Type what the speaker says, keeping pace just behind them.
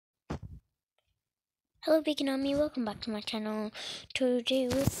Hello Beacon Army, welcome back to my channel. Today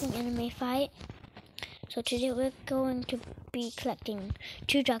we're playing anime fight. So today we're going to be collecting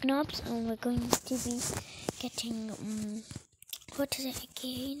 2 dragon orbs and we're going to be getting what is it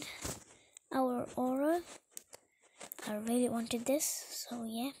again? Our aura. I really wanted this, so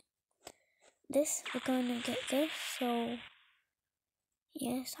yeah. We're gonna get this, so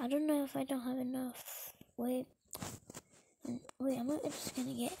yes, I don't know if I don't have enough. Wait, I'm just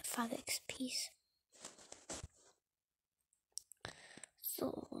gonna get 5 XP.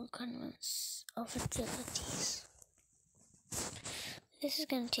 So convents of facilities. This is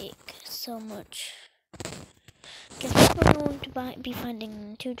gonna take so much. Guess we're going to be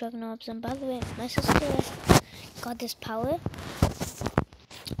finding 2 dragon orbs, and by the way, my sister got this power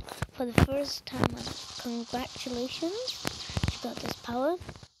for the first time. Congratulations, she got this power.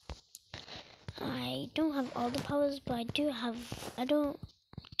 I don't have all the powers, but I have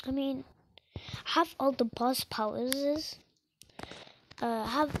all the boss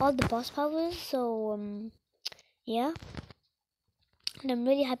powers. So yeah, and I'm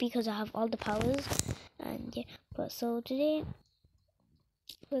really happy because I have all the powers. And yeah, but so today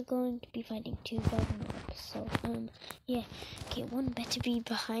we're going to be fighting 2 dragon orbs. So yeah, okay, one better be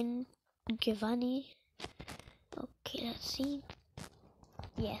behind Giovanni. Okay, let's see.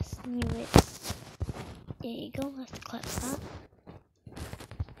 Yes, knew it. There you go. Let's clap that.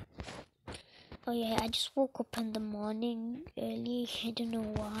 Oh yeah, I just woke up in the morning early. I don't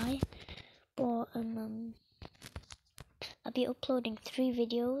know why, but I'll be uploading 3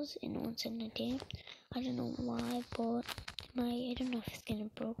 videos in once in a day. I don't know why, but I don't know if it's gonna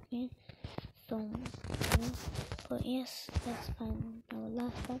break me. So yeah. But yes, let's find our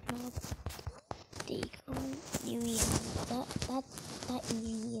last dragon orb. There you go. Here we have that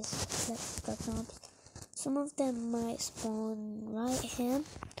easy is left dragon orbs. Some of them might spawn right here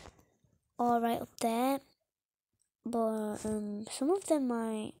or right up there, but some of them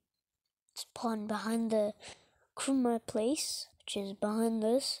might spawn behind the Kruma place, which is behind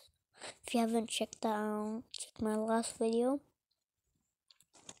this. If you haven't checked that out, check my last video.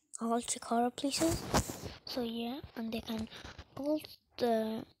 All Chikara places. So yeah, and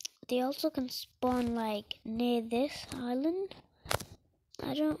they also can spawn like near this island.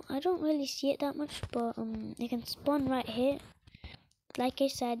 I don't really see it that much, but they can spawn right here. Like I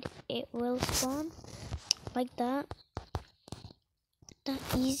said, it will spawn like that. That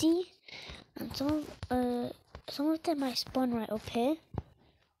easy. And some of them might spawn right up here,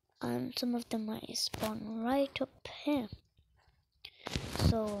 and some of them might spawn right up here.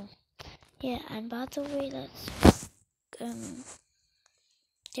 So yeah, and by the way, let's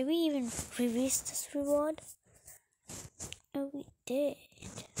did we even release this reward? Oh, we did.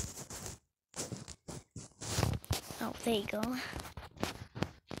 Oh, there you go.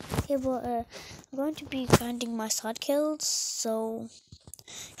 Okay, but I'm going to be grinding my sword kills. So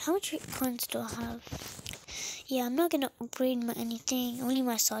how much coins do I have? Yeah, I'm not gonna upgrade my anything, only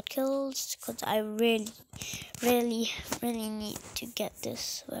my sword kills, because I really need to get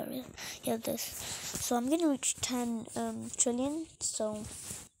this. This. So I'm gonna reach 10 trillion. So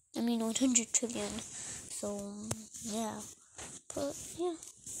 100 trillion. So yeah, but yeah.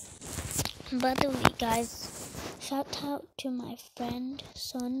 By the way, guys, shout out to my friend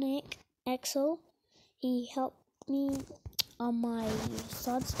Sonic Exo. He helped me on my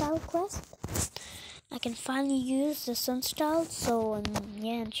sword style quest. I can finally use the sun style, so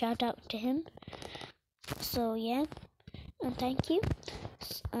yeah, and shout out to him. So yeah, and thank you.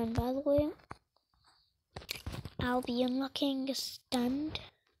 And by the way, I'll be unlocking a stand.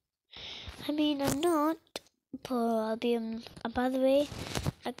 I'm not, but I'll be by the way,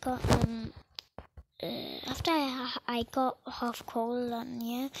 I got after I got half coal, and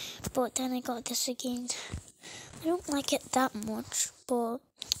yeah, but then I got this again. I don't like it that much, but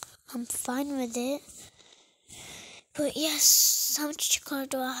I'm fine with it. But yes, how much Chikara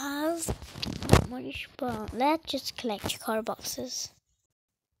do I have? Not much, but let's just collect Chikara boxes.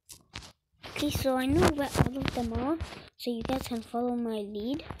 Okay, so I know where all of them are, so you guys can follow my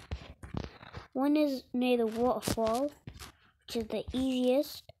lead. One is near the waterfall, which is the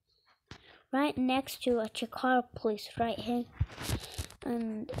easiest. Right next to a Chikara place right here.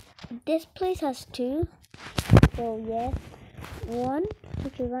 And this place has 2. So yeah, 1,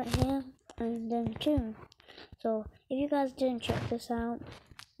 which is right here, and then 2. So if you guys didn't check this out,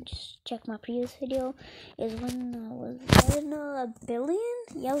 just check my previous video. Is when I don't know, a billion?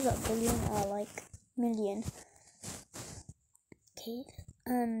 Yeah, it was a billion or like million. Okay,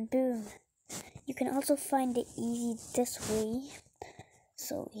 and boom. You can also find it easy this way.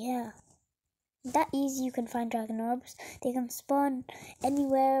 So yeah. that easy you can find dragon orbs. They can spawn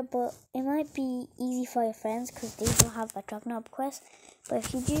anywhere, but it might be easy for your friends because they don't have a dragon orb quest. But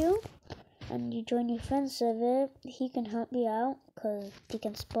if you do, and you join your friend's server, he can help you out because they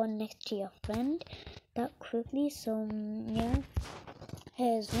can spawn next to your friend that quickly. So yeah,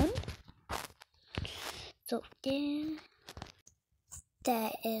 here's one. So yeah,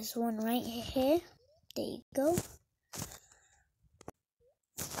 there is one right here. There you go.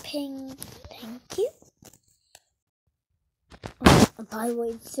 Ping, thank you. Oh, by the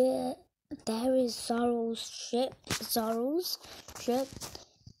way, there is Zoro's ship.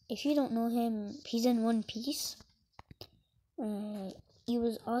 If you don't know him, he's in One Piece. He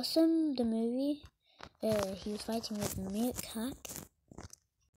was awesome, the movie. He was fighting with Milk Hack.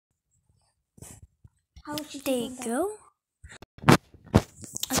 There you go.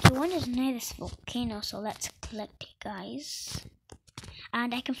 Okay, one is near this volcano, so let's collect it, guys.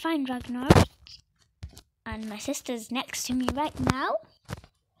 And I can find dragon orbs. And my sister's next to me right now.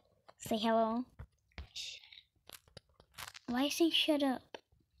 Say hello. Why are you saying shut up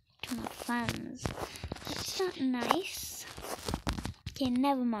to my fans? That's not nice. Okay,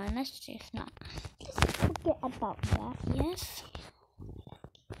 never mind. Let's just not. Let's forget about that. Yes.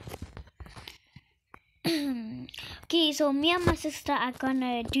 Okay, so me and my sister are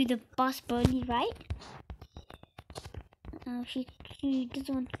gonna do the boss Broly, right? She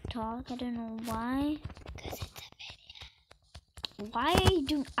doesn't want to talk. I don't know why. Because it's a video. Why are you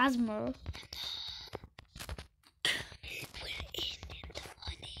doing Asmr? We're in the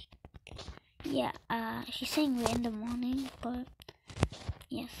morning. Yeah, she's saying we're in the morning, but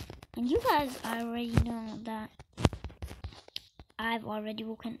yes. And you guys already know that I've already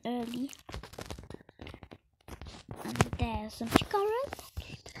woken early. And there's some chikaras.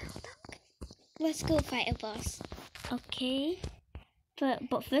 Let's go fight a boss. Okay.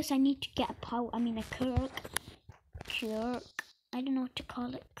 But first I need to get a Kirk. I don't know what to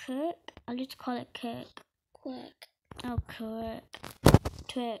call it. Kirk? I'll just call it Kirk. Quirk. Oh, Kirk.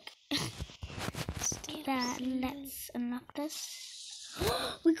 Twerk. Let's unlock this.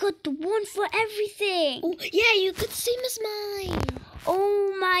 We got the one for everything. Oh, yeah, you could same as mine.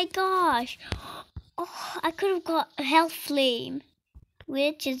 Oh my gosh. Oh, I could have got a health flame,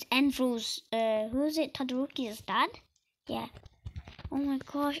 which is Enro's, who is it? Todoroki's dad? Yeah. Oh my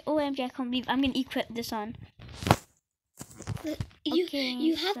gosh. OMG, I can't believe I'm going to equip this on.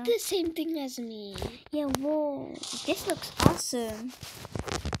 You have the same thing as me. Yeah, whoa. This looks awesome.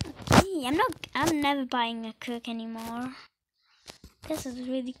 Okay, I'm never buying a Kirk anymore. This is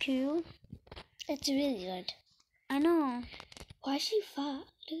really cool. It's really good. I know. Why is she fat?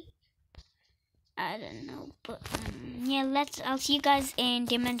 I don't know, but yeah, I'll see you guys in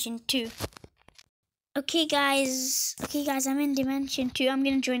Dimension 2. Okay guys, I'm in Dimension 2. I'm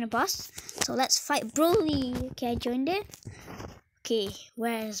gonna join a boss. So let's fight Broly. Okay, I joined it. Okay,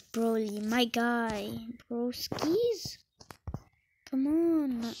 where's Broly? My guy. Broskis? Come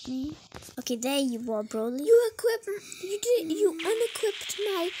on, not me. Okay, there you are, Broly. You unequipped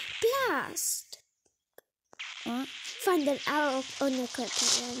my blast. What? Find an arrow unequipped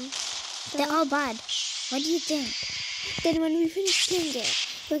one. They're all bad. What do you think? Then when we finish playing it,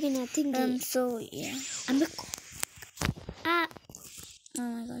 we're gonna think it. So yeah. Oh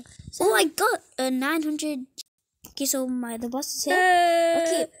my god. So I got a 900. Okay, so the boss is here.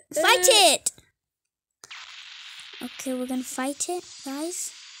 Okay, fight it! Okay, we're gonna fight it,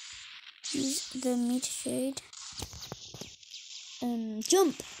 guys. Use the meter shade.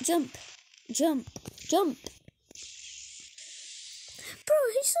 Jump. Bro,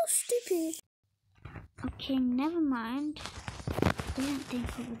 he's so stupid. Okay, never mind. Didn't think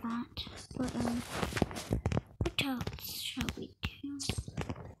of that. But what else shall we do?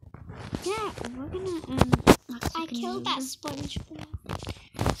 Yeah, we're gonna I killed that SpongeBob.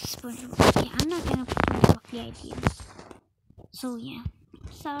 SpongeBob. Yeah, I'm not gonna put off the idea. So yeah.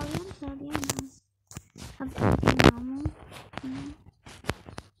 Sorry, I know. Have everything normal.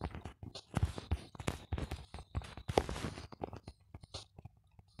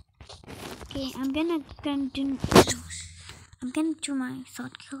 Okay, I'm gonna do my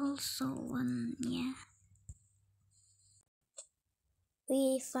thought kills, so yeah.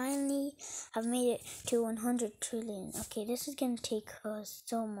 We finally have made it to 100 trillion. Okay, this is gonna take us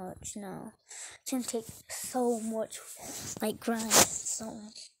so much now. It's gonna take so much, like grind. So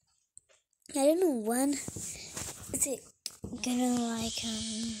I don't know when. Is it gonna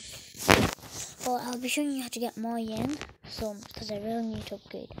well, I'll be showing you how to get more yen. So because I really need to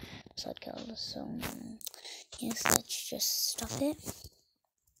upgrade sword kills. So yes, let's just stop it.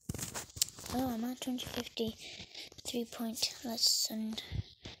 Oh, I'm at 253 point. Let's send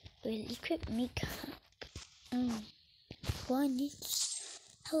will equip Mika. Why needs?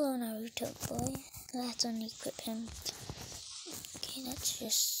 Hello, Naruto boy. Let's unequip him. Okay, let's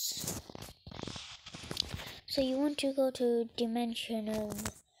just. So you want to go to dimension of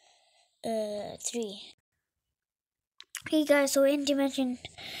 3. Okay guys, so in dimension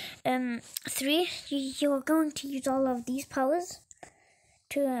 3, you're going to use all of these powers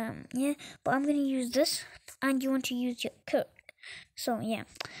to but I'm gonna use this, and you want to use your code. So yeah,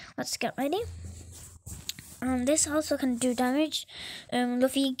 let's get ready. This also can do damage.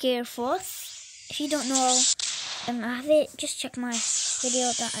 Luffy Gear 4th. If you don't know, I have it. Just check my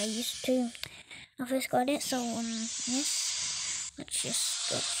video that I used to. I first got it. So yes, let's just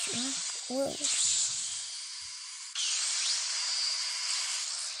go through. Whoa.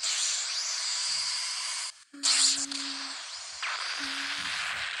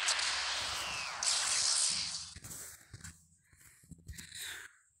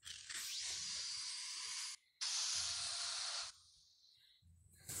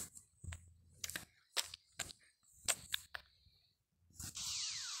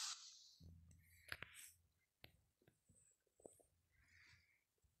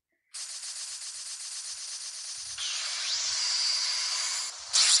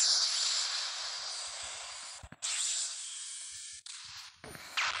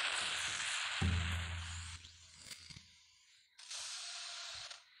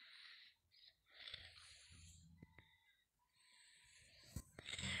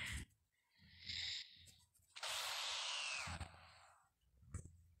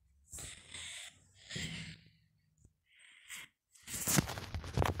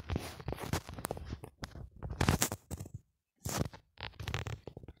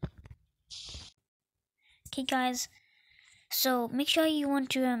 Okay guys, so make sure you want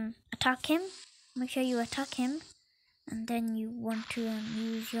to attack him. Make sure you attack him, and then you want to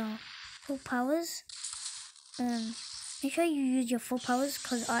use your full powers. Make sure you use your full powers,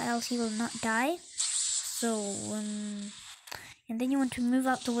 because or else he will not die. So and then you want to move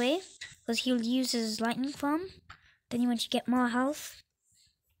out the way, because he'll use his lightning form. Then you want to get more health.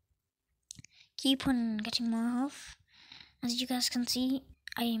 Keep on getting more health. As you guys can see,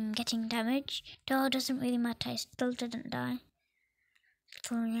 I am getting damage. Though it doesn't really matter, I still didn't die.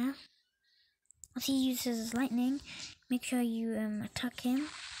 So yeah. Once he uses his lightning, make sure you attack him.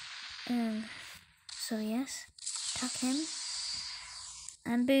 So yes, attack him.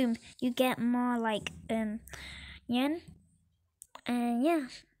 And boom, you get more like yen. And yeah,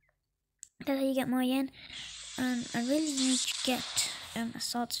 that's how you get more yen. And I really need to get a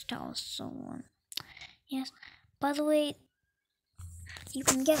sword style. So yes. By the way, you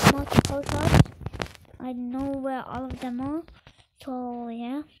can get more Chicory shards. I know where all of them are. So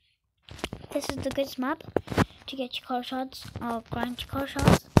yeah, this is the good map to get Chicory shards or grind Chicory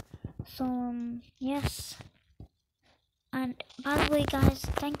shards. So yes. And by the way, guys,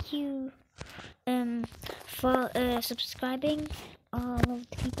 thank you for subscribing. All of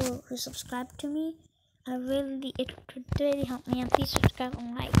the people who subscribe to me, it would really help me. And please subscribe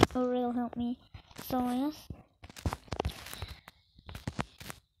and like, it will really help me. So yes.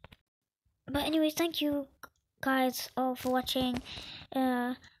 But anyways, thank you guys all for watching.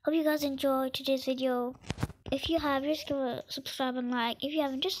 Hope you guys enjoyed today's video. If you have, just give a subscribe and like. If you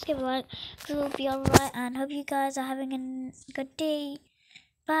haven't, just give a like, because it will be alright. And hope you guys are having a good day.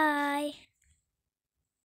 Bye.